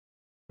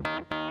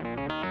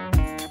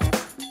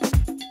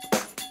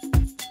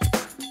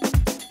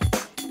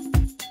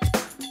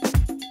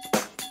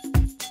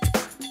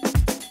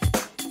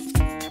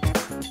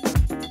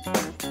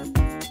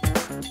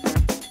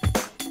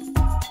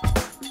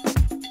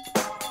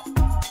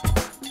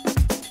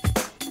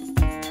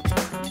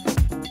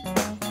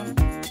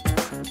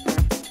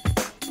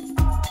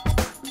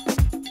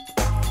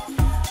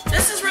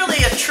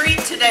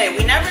Today,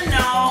 we never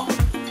know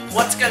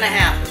what's going to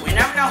happen. We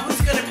never know who's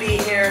going to be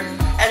here.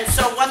 And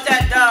so what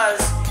that does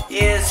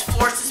is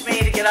forces me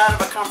to get out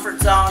of a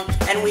comfort zone,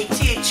 and we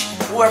teach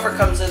whoever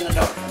comes in the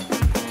door.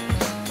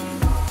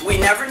 We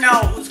never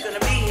know who's going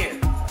to be here,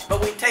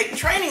 but we take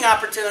training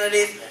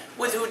opportunities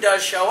with who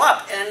does show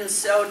up. And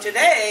so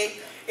today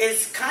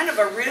is kind of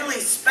a really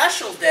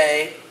special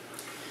day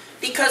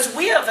because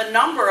we have a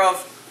number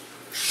of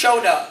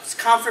show dogs,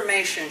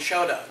 confirmation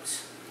show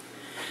dogs.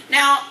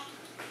 Now,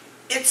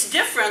 it's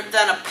different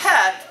than a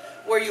pet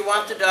where you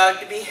want the dog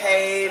to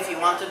behave, you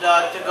want the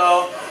dog to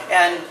go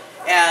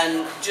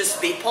and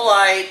just be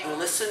polite and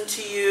listen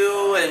to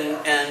you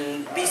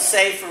and be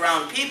safe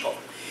around people.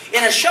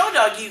 In a show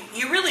dog,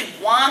 you really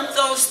want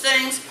those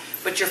things,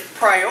 but your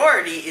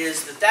priority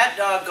is that that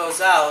dog goes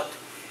out.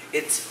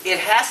 It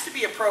has to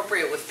be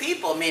appropriate with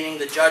people, meaning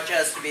the judge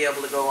has to be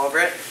able to go over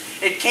it.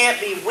 It can't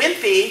be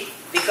wimpy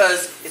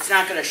because it's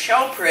not going to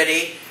show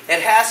pretty.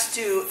 It has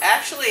to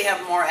actually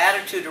have more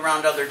attitude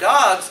around other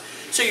dogs.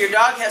 So your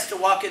dog has to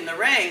walk in the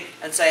ring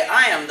and say,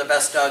 I am the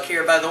best dog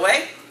here, by the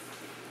way.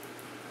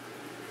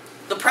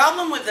 The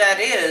problem with that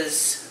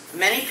is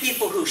many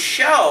people who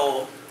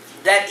show,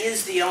 that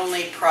is the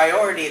only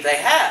priority they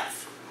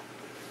have.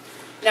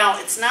 Now,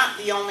 it's not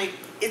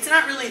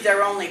really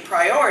their only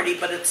priority,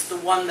 but it's the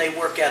one they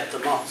work at the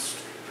most.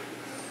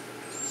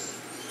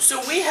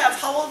 So we have,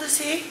 how old is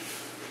he?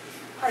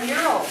 A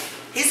year old.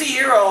 He's a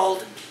year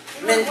old.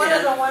 He was one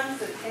of the ones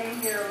that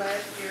came here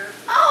last year.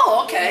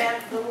 Oh, okay. He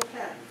had a little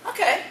pet.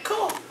 Okay,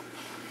 cool.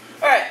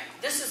 All right,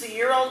 this is a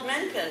year-old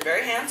Min Pin.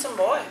 Very handsome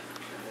boy.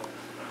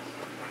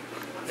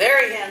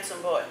 Very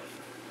handsome boy.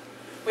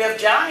 We have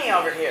Johnny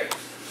over here.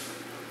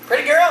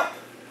 Pretty girl.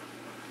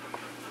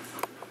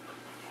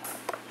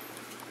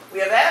 We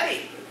have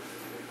Abby.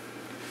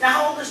 Now,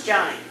 how old is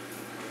Johnny?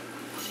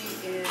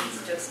 She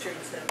is just turned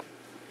 7.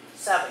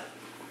 7.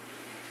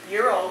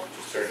 Year-old.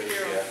 Just turned 8,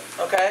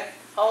 yeah. Okay.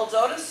 How old's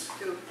Otis?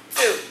 2.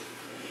 2.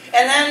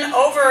 And then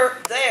over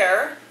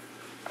there,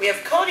 we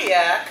have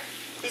Kodiak.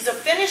 He's a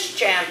Finnish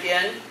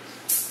champion.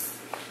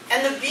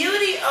 And the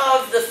beauty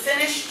of the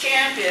Finnish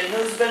champion,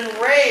 who's been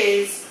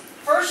raised,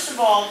 first of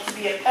all, to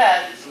be a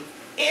pet,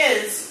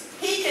 is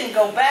he can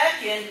go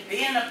back into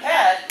being a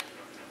pet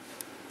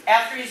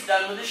after he's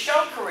done with his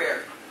show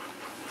career.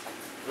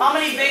 How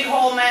many big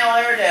whole male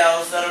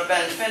Airedales that have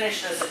been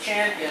finished as a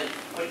champion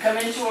would come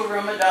into a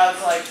room of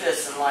dogs like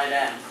this and lie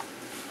down?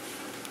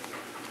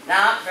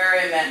 Not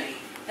very many.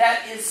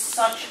 That is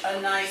such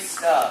a nice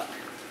dog.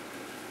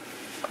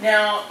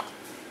 Now,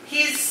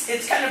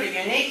 it's kind of a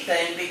unique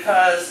thing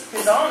because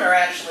his owner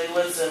actually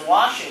lives in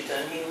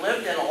Washington. He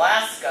lived in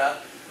Alaska,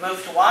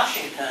 moved to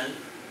Washington,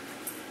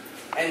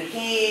 and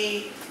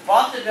he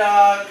bought the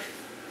dog,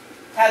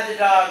 had the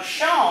dog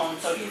shown,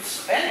 so he's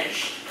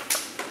finished.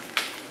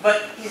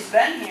 But he's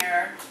been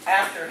here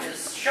after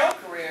his show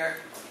career,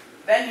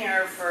 been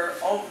here for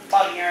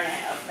about a year and a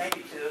half,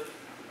 maybe 2.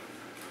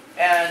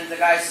 And the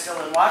guy's still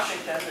in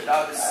Washington, the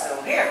dog is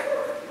still here.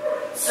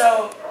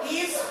 So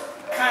he's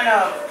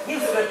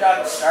a good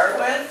dog to start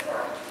with,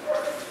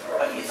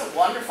 but he's a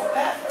wonderful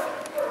pet.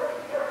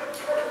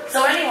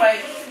 So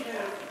anyway, he can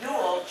do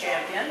dual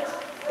champion.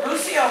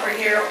 Lucy over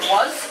here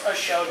was a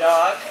show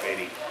dog.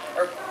 Katie.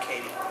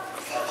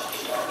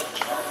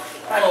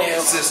 I knew.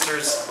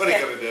 Sisters. What are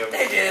you going to do?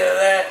 They do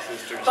that.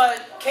 Sisters.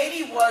 But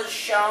Katie was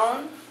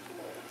shown,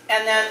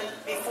 and then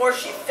before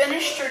she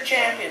finished her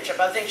championship,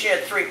 I think she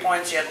had 3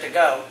 points yet to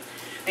go.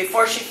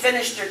 Before she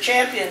finished her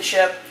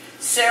championship,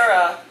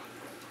 Sarah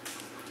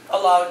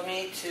allowed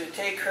me to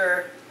take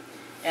her,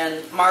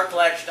 and Mark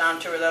latched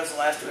onto her. That was the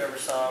last we ever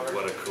saw her.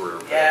 What a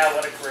career. Yeah,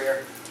 what a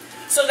career.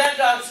 So that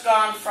dog's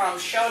gone from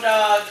show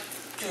dog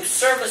to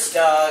service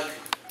dog,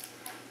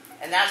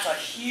 and that's a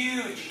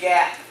huge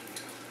gap.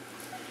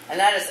 And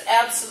that is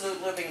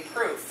absolute living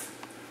proof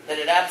that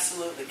it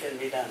absolutely can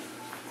be done.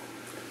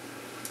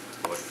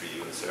 What for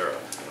you and Sarah?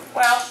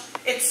 Well,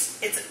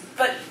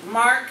 but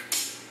Mark,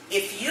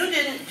 if you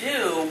didn't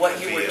do what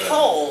you were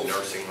told,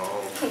 nursing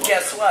home.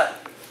 Guess what?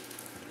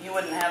 You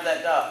wouldn't have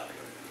that dog.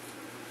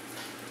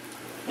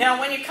 Now,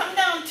 when you come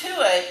down to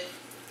it,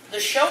 the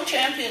show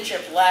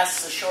championship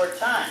lasts a short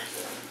time.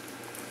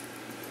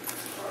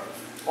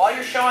 While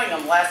you're showing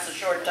them, lasts a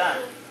short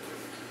time.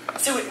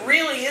 So it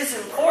really is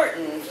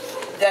important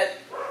that,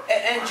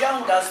 and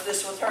Joan does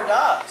this with her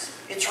dogs,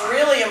 it's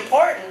really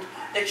important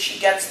that she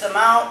gets them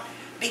out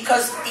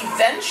because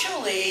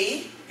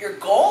eventually your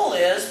goal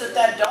is that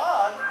that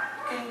dog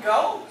can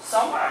go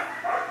somewhere,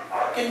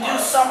 can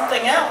do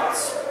something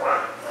else.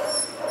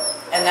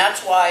 And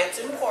that's why it's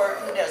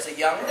important as a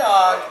young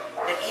dog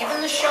that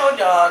even the show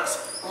dogs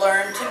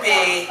learn to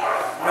be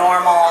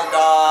normal,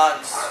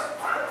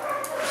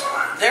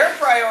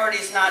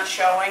 not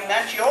showing,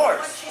 that's yours.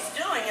 What she's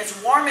doing is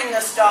warming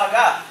this dog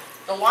up.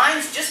 The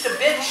line's just a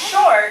bit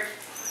short,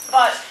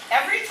 but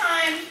every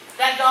time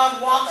that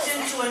dog walks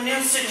into a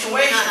new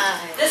situation,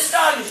 this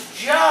dog is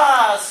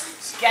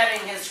just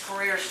getting his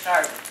career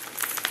started.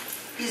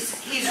 He's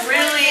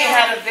really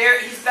had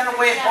he's been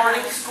away at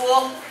boarding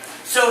school,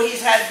 so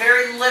he's had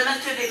very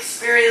limited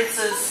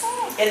experiences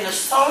in the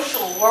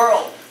social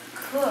world.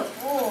 Good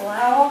boy.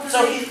 How old is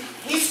So he?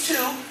 he's 2.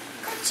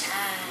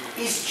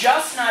 He's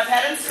just, and I've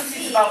had him since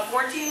he's about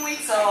 14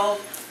 weeks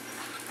old.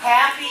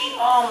 Happy,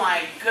 oh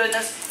my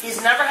goodness.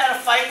 He's never had a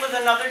fight with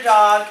another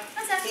dog.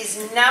 He's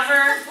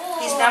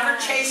never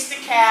chased a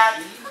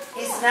cat.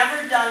 He's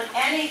never done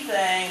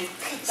anything.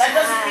 That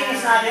doesn't mean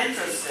he's not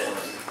interested.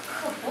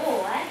 Good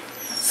boy.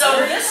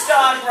 So this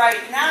dog right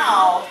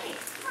now,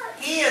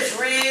 he is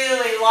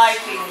really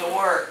liking the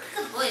work.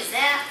 Good boy,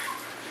 Zach.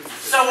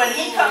 So when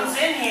he comes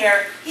in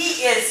here,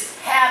 he is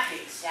happy.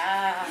 He's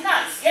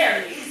not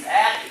scared, he's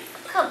happy.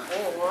 Good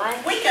boy.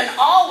 We can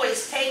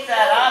always take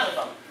that out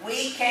of him.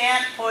 We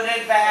can't put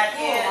it back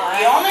in.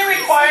 The only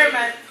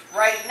requirement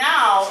right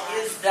now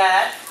is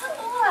that Good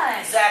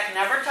boy. Zach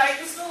never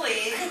tightens the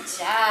lead Good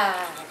job.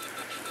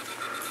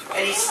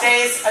 and he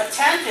stays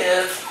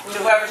attentive to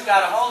whoever's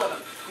got a hold of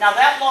him. Now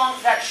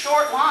that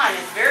short line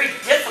is very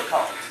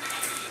difficult.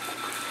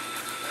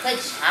 Good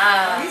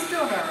job. He's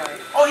doing all right.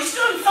 Oh, he's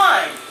doing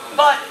fine,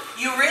 but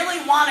you really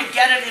want to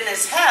get it in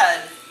his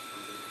head.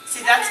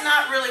 See, that's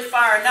not really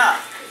far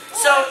enough.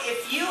 So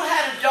if you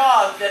had a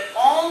dog that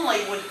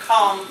only would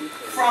come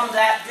from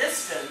that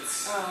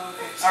distance, Oh,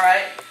 okay. all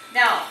right?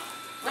 Now,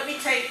 let me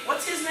take,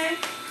 what's his name?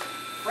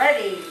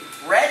 Ready.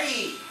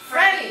 Freddie.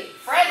 Freddie.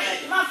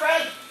 Come on,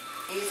 Fred.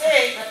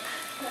 Easy.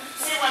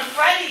 See, when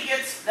Freddie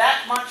gets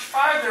that much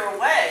farther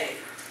away,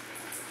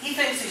 he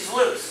thinks he's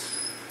loose.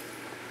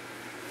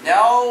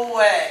 No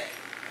way.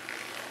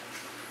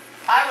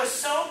 I was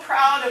so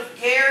proud of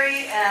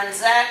Gary and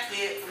Zach.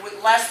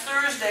 Last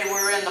Thursday we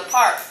were in the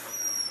park.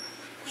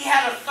 He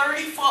had a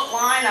 30-foot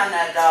line on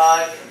that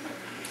dog.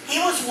 He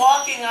was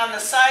walking on the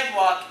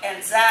sidewalk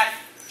and Zach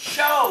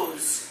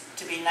chose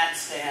to be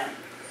next to him.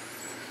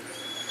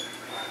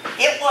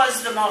 It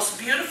was the most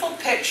beautiful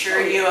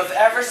picture you have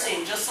ever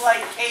seen, just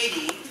like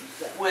Katie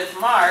with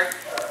Mark.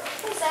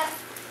 Who's that?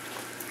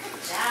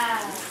 Good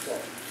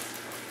job.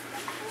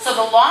 So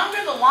the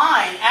longer the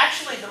line,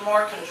 actually the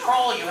more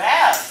control you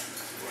have.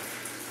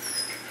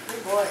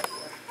 Good boy.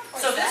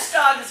 So this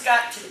dog has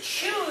got to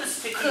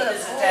choose to keep Good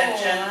his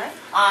attention boy.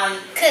 on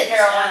Good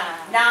Carolyn,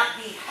 job. not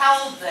be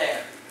held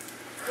there.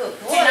 Good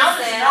boy. See, now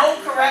there's Zach.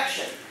 no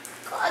correction.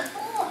 Good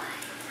boy.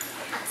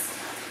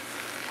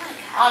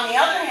 On the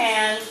other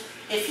hand,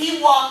 if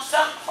he walks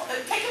up,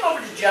 take him over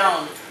to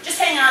Joan. Just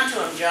hang on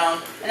to him, Joan.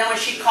 And then when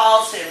she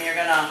calls him, you're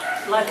going to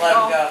let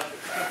him go.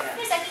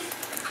 Here's Zachy.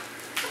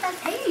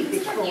 Hey,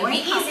 big You're boy.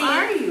 easy.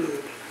 How are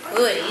you?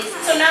 Good, easy.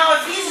 So now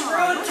if he's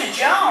rude to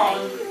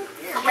Joan,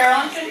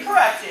 Carolyn can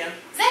correct him.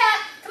 Zach,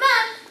 come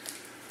on.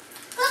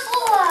 Good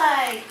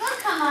boy. Good,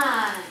 come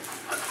on.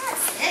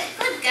 That's it.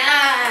 Good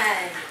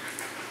guy.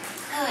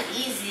 Good,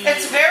 easy.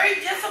 It's very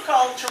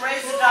difficult to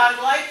raise a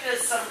dog like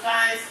this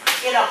sometimes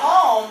in a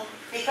home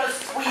because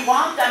we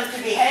want them to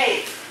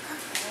behave.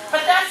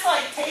 But that's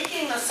like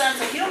taking the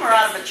sense of humor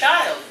out of a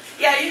child.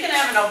 Yeah, you can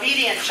have an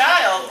obedient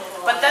child,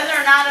 but then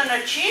they're not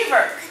an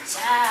achiever.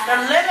 Good job.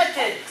 They're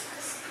limited.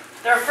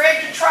 They're afraid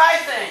to try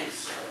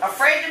things,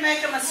 afraid to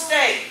make a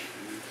mistake.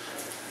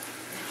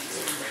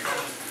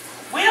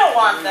 We don't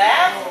want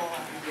that.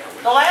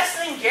 The last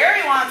thing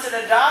Gary wants in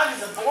a dog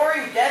is a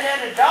boring,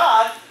 dead-headed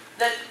dog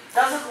that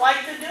doesn't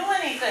like to do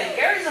anything.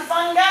 Gary's a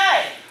fun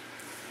guy.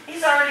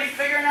 He's already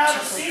figuring out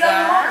a seat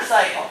on the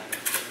motorcycle.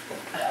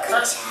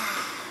 Good job.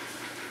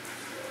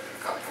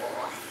 Good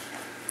boy.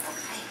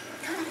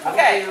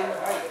 Okay. Okay.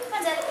 Come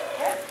on, Zach.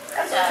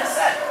 That's what I just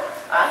said.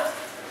 Huh?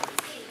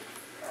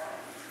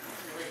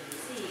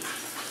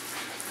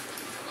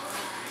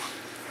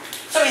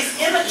 So he's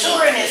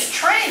immature in his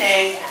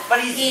training,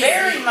 but he's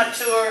very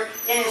mature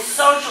in his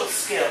social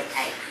skills.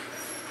 Hey.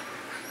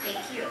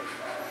 Thank you.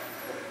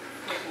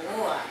 Good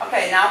boy.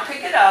 Okay, now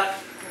pick it up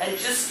and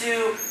just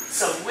do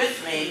some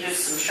with me, do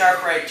some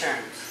sharp right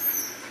turns.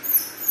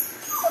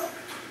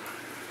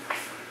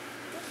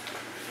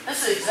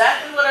 This is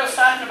exactly what I was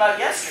talking about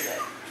yesterday.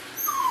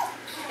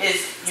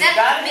 Is you've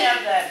got to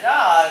have that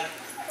dog,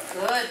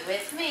 Good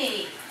with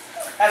me.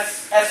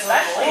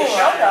 especially a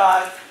show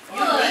dog, you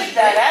need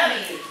that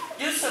attitude.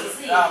 Do some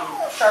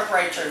sharp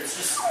right turns,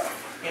 just,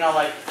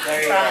 like,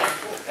 there you go.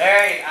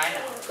 There you go, I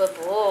know. Good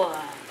boy.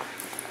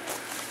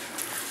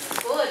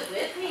 Good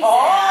with me.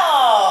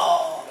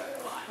 Oh!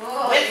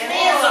 Zach. With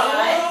me is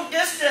a move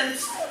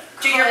distance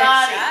to your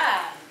body.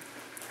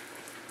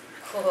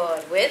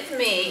 Good with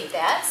me.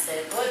 That's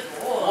it. Good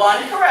boy.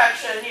 One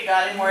correction, you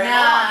got him where you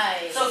want.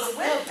 Nice. So the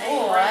with Good me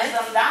boy. brings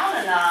them down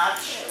a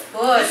notch.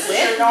 Good This with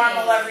is your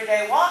normal me.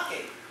 everyday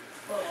walking.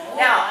 Good boy.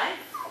 Now-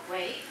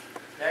 Wait.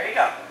 There you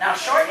go. Now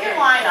shorten your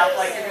line up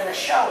like you're going to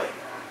show it.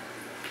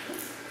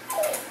 Come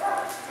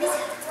on.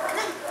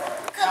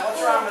 Now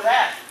what's wrong with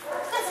that?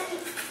 Good,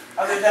 Zachy.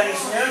 Other but then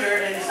he's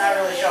neutered and he's not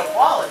really show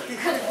quality.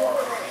 Good boy.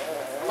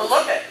 But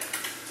look at,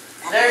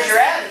 there's your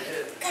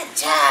attitude. Good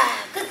job.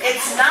 Good boy.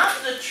 It's not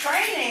the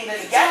training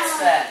that gets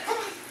that. Come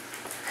on.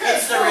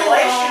 It's the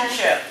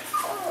relationship.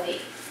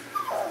 Wait.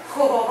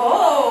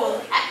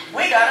 Oh,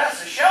 We got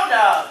us a show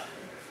dog.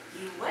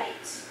 you wait.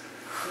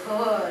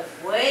 Good.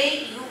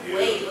 Wait, you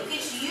wait. Look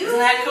at you. Isn't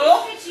that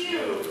cool? Look at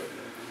you.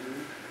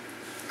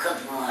 Good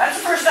boy. That's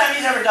the first time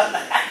he's ever done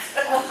that.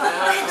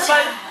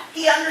 But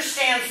he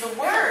understands the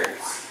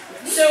words.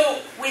 So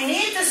we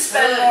need to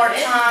spend more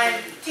time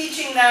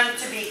teaching them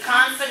to be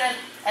confident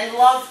and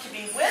love to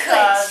be with Good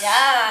us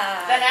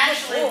job. than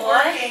actually Good boy.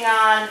 working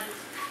on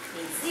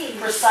Easy.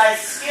 precise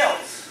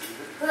skills.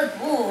 Good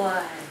boy.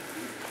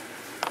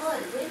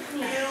 Good with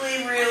me.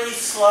 Really, really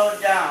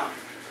slowed down.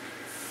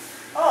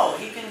 Oh,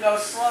 he can go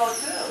slow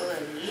too.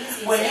 Good.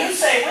 Easy. When you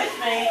say with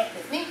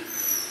with me.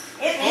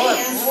 it Good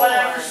means boy.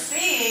 whatever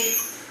speed.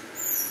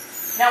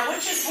 Now,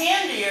 which is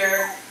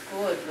handier,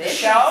 Good with The me,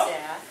 show?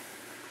 Zach.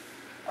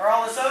 or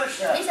all this other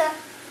stuff? Lisa.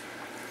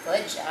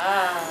 Good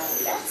job.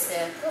 That's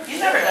it. Good You've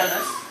boy. never done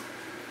this.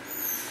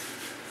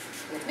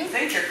 With You me.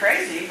 think you're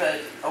crazy,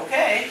 but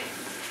okay.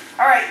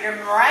 All right, you're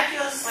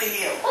miraculously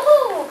healed.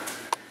 Woohoo!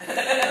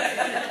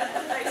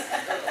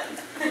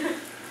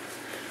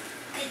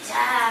 Good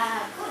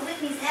job. Good with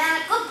me,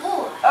 Zach. Good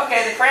boy.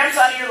 Okay, the cramp's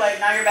out of your leg.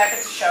 Now you're back at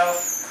the show. All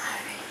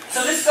right.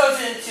 So this goes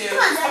into Come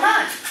on, Zach. come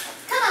on.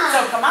 Come on. So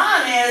come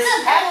on is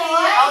Good happy,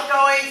 boy.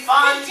 outgoing,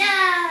 fun. Good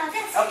job.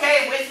 That's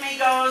Okay, with me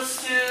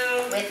goes to.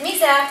 With me,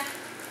 Zach.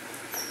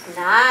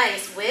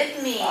 Nice.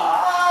 With me.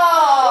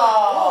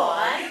 Oh,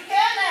 Good boy. you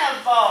can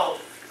have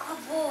both.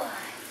 Good boy.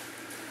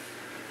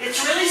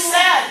 It's really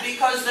sad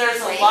because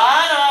there's a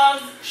lot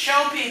of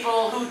show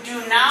people who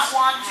do not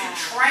want to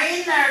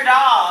train their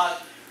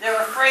dog.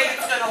 They're afraid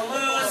it's going to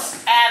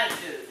lose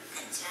attitude.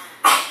 Good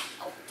job.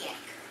 Okay.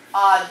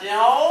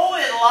 No,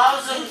 it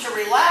allows them to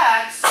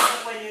relax. So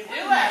that when you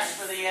do ask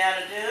for the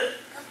attitude,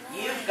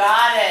 you've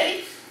got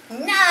it.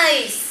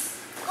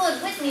 Nice.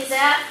 Good with me,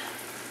 Zach.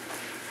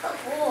 Good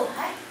boy.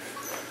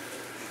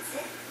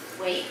 Sit.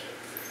 Wait.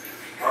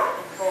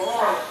 Good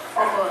boy.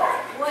 Good.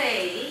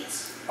 Wait.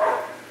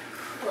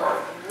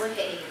 Good.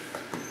 Wait.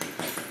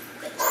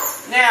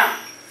 Now,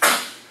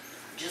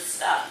 just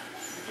stop.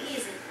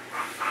 Easy.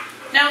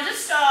 Now,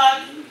 this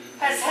dog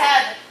has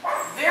had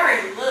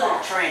very little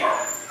training.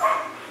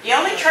 The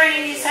only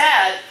training he's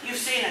had, you've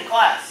seen in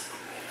class,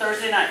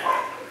 Thursday night.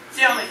 It's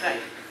the only thing.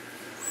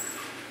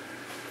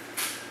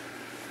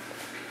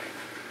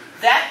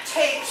 That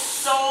takes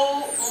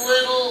so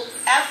little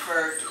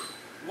effort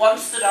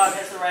once the dog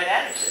has the right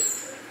attitude.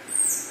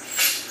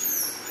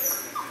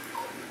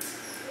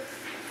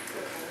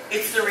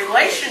 It's the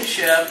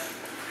relationship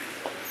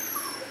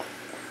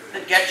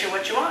that gets you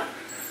what you want.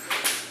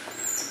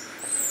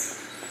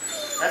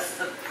 That's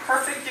the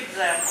perfect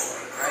example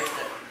of it right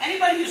there.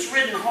 Anybody who's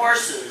ridden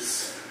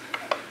horses,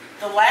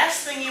 the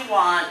last thing you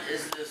want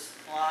is this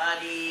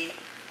ploddy,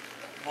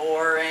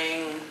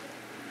 boring,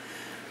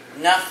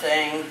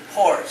 nothing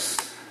horse.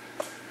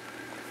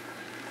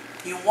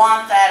 You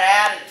want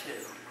that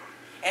attitude.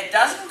 It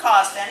doesn't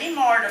cost any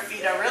more to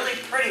feed a really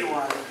pretty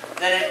one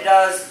than it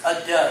does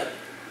a dud.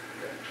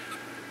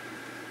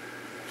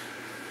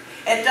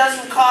 It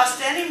doesn't cost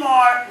any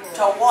more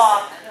to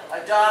walk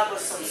a dog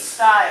with some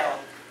style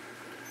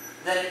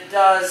than it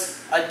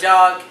does a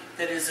dog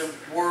that is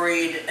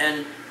worried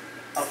and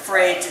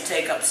afraid to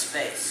take up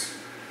space.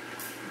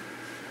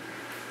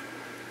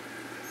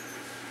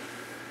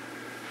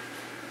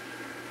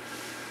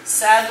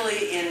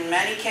 Sadly, in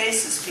many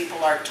cases,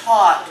 people are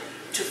taught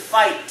to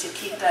fight to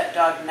keep that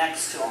dog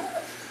next to them.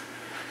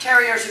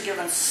 Terriers are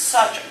given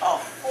such a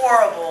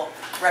horrible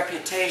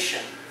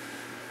reputation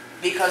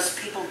because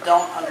people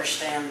don't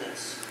understand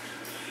this.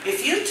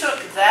 If you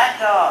took that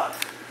dog,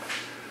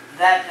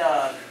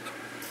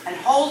 and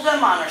hold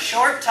them on a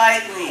short,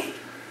 tight lead,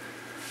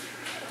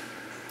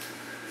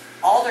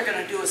 all they're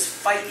going to do is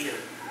fight you.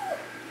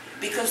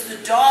 Because the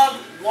dog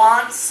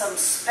wants some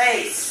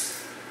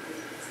space.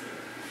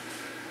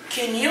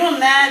 Can you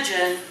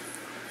imagine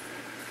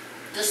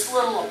this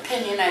little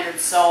opinionated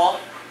soul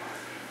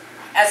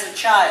as a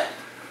child?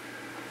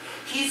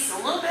 He's a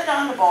little bit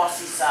on the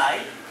bossy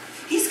side.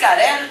 He's got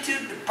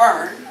attitude to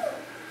burn.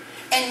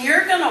 And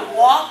you're going to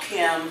walk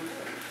him,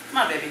 come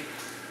on baby,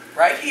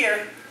 right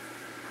here.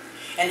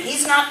 And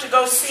he's not to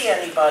go see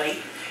anybody.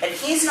 And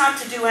he's not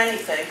to do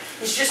anything.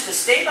 He's just to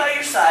stay by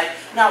your side.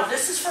 Now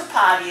this is for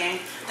pottying.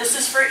 This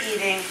is for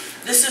eating.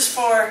 This is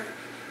for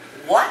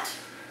what?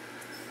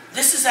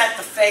 This is at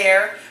the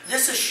fair.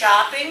 This is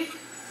shopping.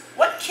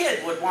 What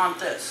kid would want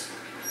this?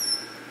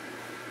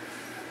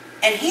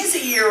 And he's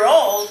a year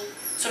old,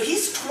 so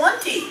he's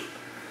 20.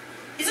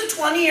 He's a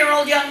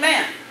 20-year-old young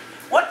man.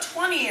 What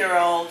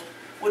 20-year-old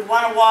would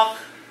want to walk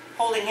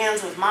holding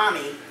hands with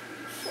mommy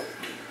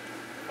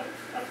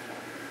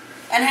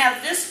and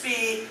have this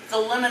be the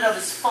limit of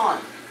his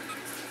fun?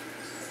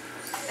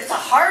 It's a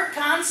hard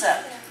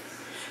concept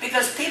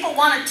because people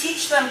want to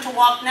teach them to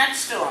walk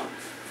next to him.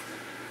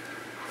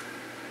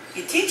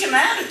 You teach them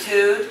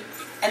attitude,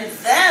 And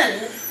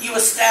then you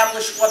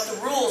establish what the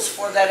rules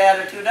for that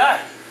attitude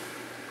are.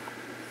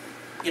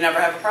 You never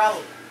have a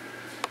problem.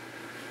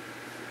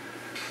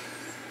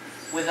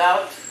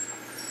 Without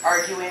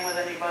arguing with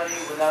anybody,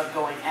 without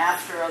going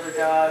after other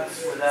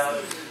dogs,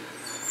 without...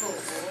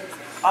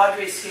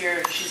 Audrey's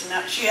here.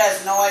 She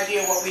has no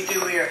idea what we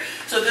do here.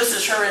 So this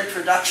is her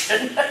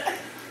introduction.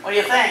 What do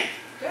you think?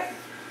 Good.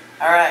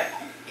 All right.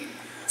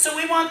 So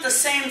we want the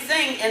same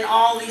thing in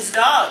all these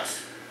dogs.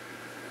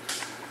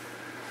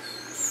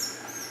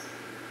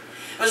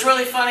 It was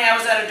really funny. I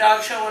was at a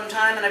dog show one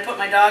time and I put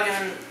my dog in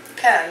a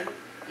pen,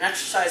 an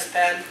exercise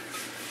pen,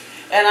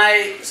 and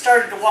I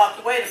started to walk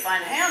away to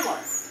find a handler.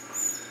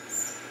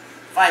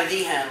 Find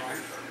the handler.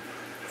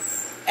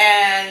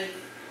 And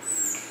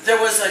there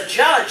was a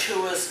judge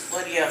who was,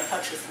 Lydia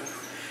Hutchison.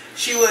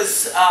 She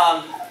was,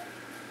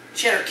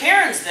 she had her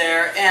Karens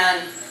there,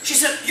 and she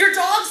said, "Your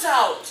dog's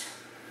out."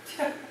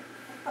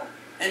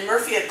 And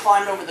Murphy had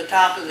climbed over the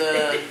top of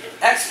the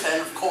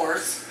X-pen, of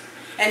course,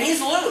 and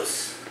he's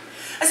loose.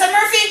 I said,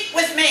 "Murphy,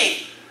 with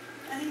me."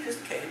 And he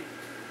just came.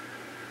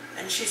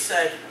 And she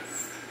said,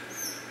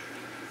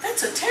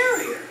 "That's a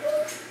terrier."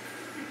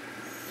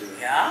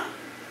 Yeah?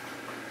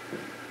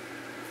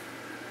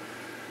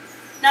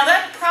 Now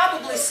that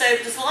probably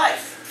saved his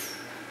life.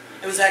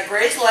 It was at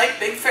Gray's Lake,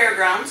 big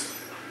fairgrounds.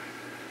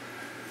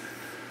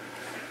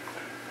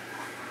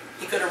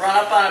 He could have run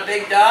up on a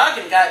big dog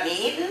and gotten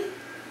eaten.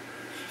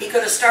 He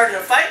could have started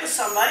a fight with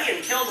somebody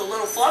and killed a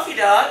little fluffy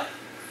dog.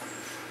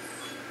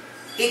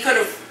 He could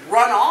have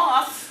run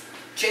off,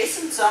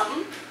 chasing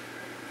something.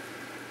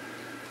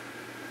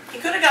 He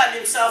could have gotten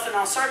himself in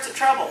all sorts of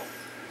trouble.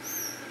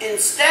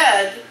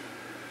 Instead,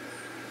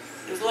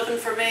 he was looking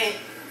for me.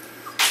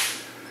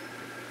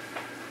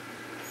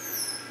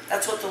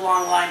 That's what the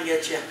long line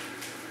gets you.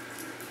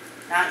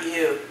 Not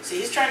you. See,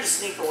 he's trying to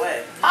sneak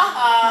away.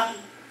 Ha-ha!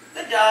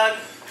 Good dog.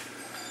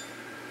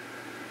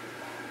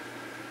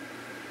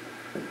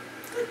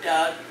 Good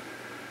dog.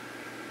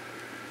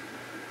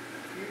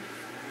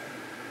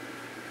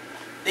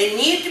 They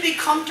need to be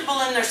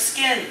comfortable in their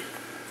skin.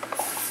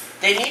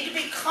 They need to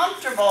be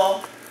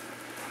comfortable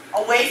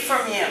away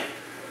from you.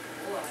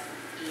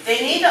 They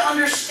need to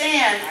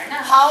understand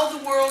how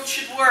the world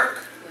should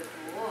work.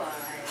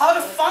 How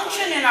to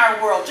function in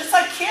our world, just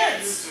like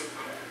kids.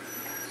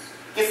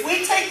 If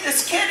we take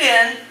this kid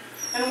in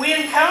and we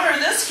encounter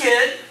this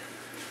kid,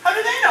 how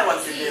do they know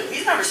what to do?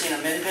 He's never seen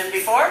a min pin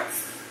before.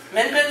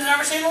 Min pin's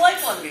never seen a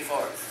Lakeland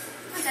before.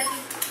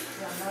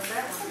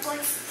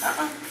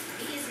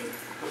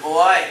 Good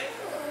boy.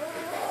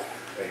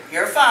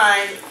 You're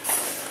fine.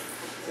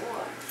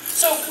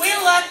 So if we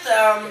let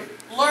them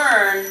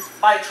learn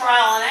by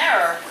trial and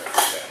error,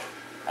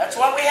 that's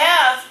what we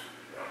have.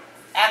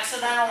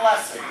 Accidental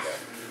lessons.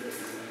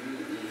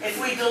 If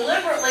we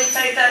deliberately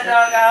take that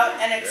dog out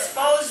and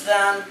expose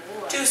them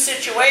to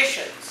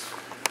situations,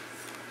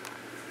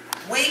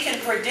 we can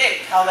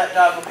predict how that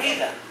dog will be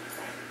then.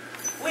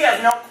 We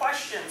have no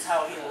questions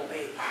how he will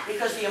be,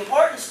 because the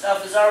important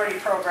stuff is already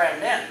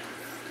programmed in.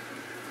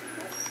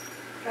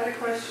 Got a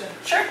question.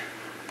 Sure.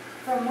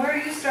 From where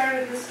you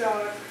started this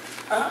dog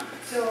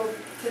till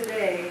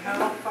today, how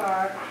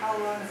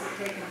long has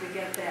it taken to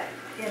get that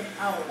in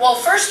out? Well,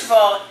 first of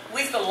all,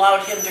 we've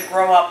allowed him to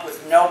grow up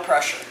with no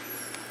pressure.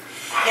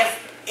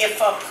 If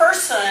a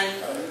person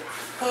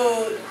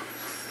who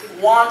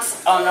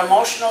wants an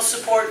emotional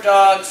support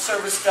dog,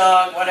 service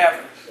dog,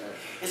 whatever,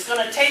 is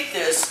going to take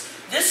this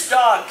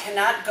dog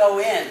cannot go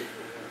in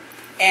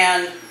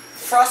and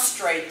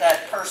frustrate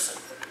that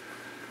person.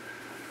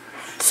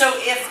 So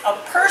if a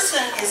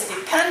person is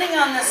depending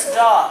on this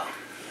dog,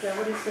 Is that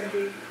what it's going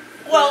to be?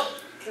 well,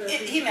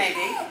 he may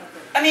be.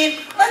 I mean,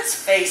 let's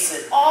face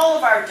it, all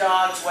of our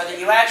dogs, whether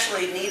you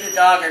actually need a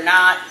dog or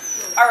not,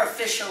 are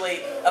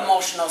officially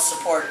emotional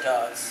support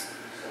dogs.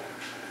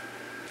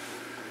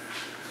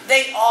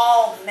 They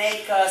all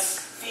make us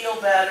feel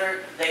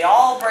better. They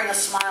all bring a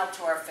smile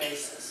to our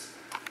faces.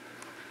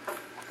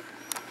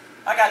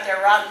 I got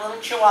their rotten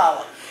little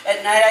Chihuahua.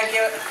 At night I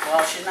give it,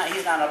 well,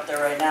 he's not up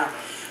there right now,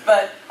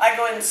 but I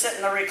go in and sit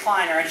in the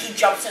recliner and he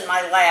jumps in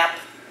my lap.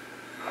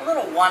 A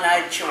little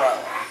one-eyed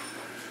Chihuahua.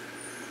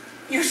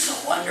 You're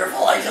so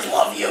wonderful, I just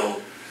love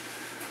you.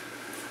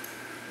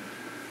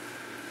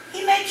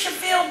 He makes you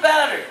feel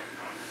better.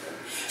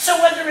 So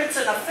whether it's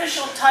an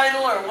official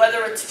title or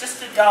whether it's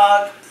just a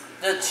dog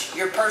that's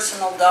your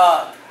personal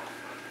dog,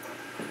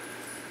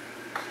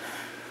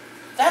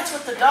 that's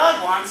what the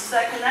dog wants, is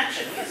that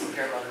connection. He doesn't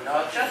care about the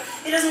dog show.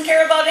 He doesn't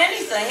care about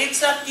anything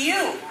except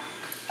you.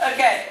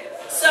 Okay,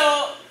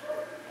 so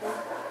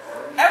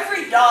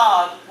every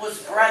dog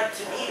was bred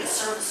to be a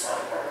service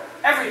dog.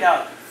 Every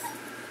dog.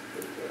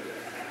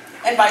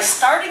 And by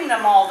starting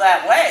them all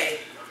that way,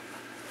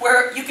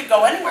 where you could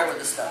go anywhere with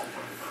this dog.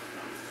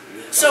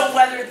 So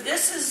whether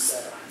this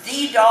is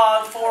the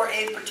dog for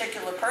a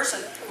particular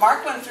person,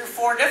 Mark went through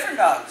 4 different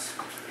dogs.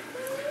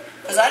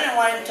 Because I didn't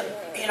want him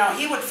to,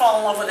 he would fall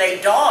in love with a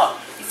dog.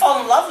 He'd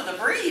fall in love with a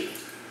breed.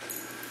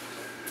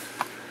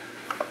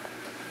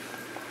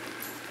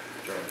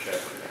 German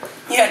Shepherd.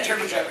 Yeah,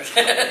 German Shepherd.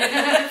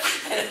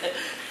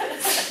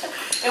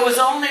 It was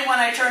only when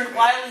I turned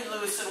Wiley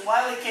loose and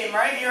Wiley came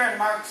right here in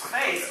Mark's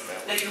face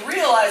that he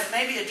realized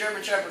maybe a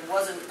German Shepherd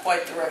wasn't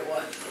quite the right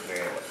one.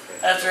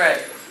 That's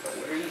right.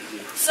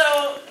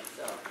 So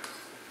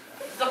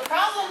the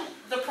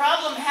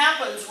problem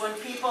happens when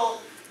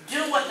people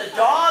do what the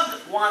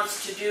dog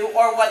wants to do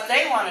or what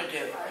they want to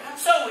do.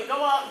 So we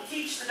go out and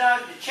teach the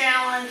dog to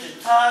challenge and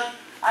tug.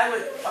 Tell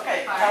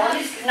him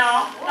he's,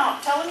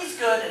 tell him he's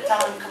good and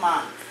tell him come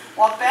on.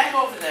 Walk back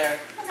over there.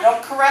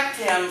 Don't correct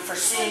him for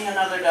seeing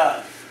another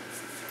dog.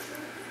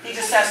 He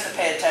just has to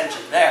pay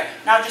attention. There.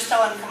 Now just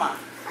tell him come on.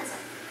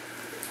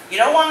 You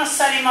don't want to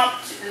set him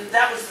up,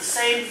 that was the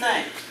same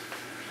thing.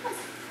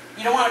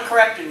 You don't want to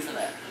correct him for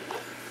that.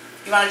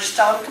 You want to just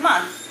tell him come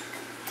on.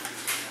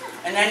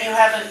 And then you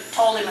haven't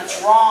told him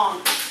it's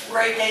wrong.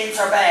 Great Danes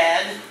are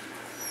bad.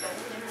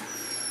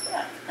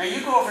 Yeah. Now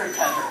you go over and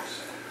tell her.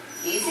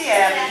 Easy,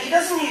 Abby. He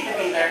doesn't need to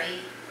be there.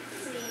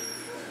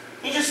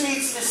 He just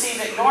needs to see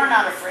that you're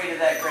not afraid of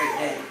that Great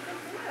Dane.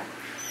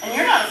 And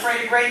you're not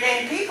afraid of Great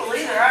Dane people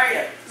either, are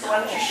you? So why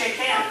don't you shake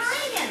hands?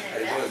 How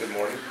you doing? Good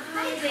morning.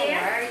 Hi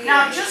there.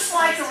 Now, just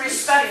like a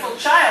respectful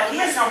child, he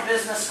has no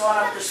business going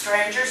up to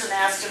strangers and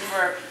asking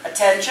for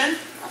attention.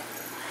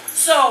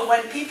 So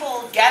when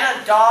people get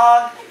a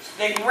dog,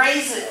 they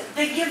raise it,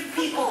 they give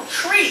people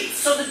treats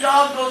so the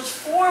dog goes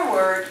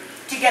forward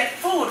to get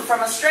food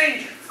from a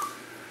stranger.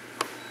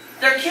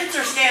 Their kids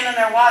are standing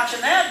there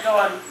watching that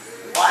going,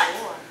 what?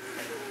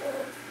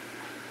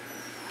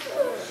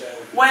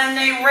 When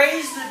they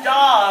raise the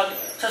dog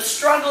to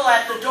struggle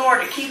at the door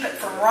to keep it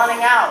from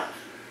running out,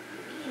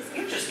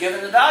 you're just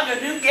giving the dog a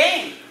new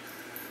game.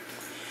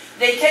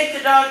 They take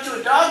the dog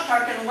to a dog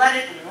park and let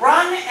it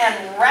run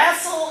and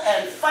wrestle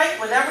and fight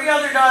with every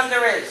other dog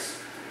there is.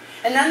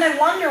 And then they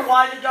wonder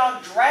why the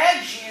dog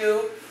drags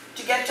you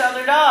to get to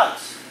other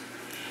dogs.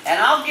 And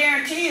I'll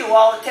guarantee you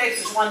all it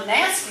takes is one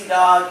nasty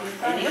dog,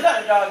 and you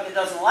got a dog that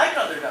doesn't like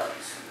other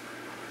dogs.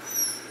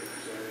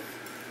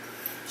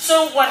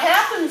 So what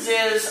happens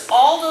is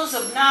all those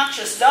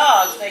obnoxious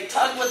dogs, they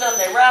tug with them,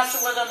 they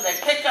wrestle with them, they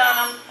pick on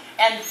them,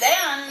 and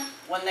then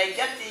when they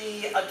get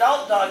the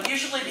adult dog,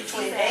 usually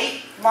between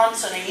 8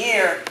 months and a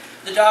year,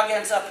 the dog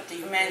ends up at the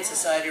Humane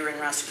Society or in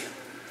rescue.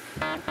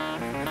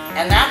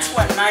 And that's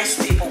when nice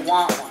people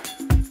want one.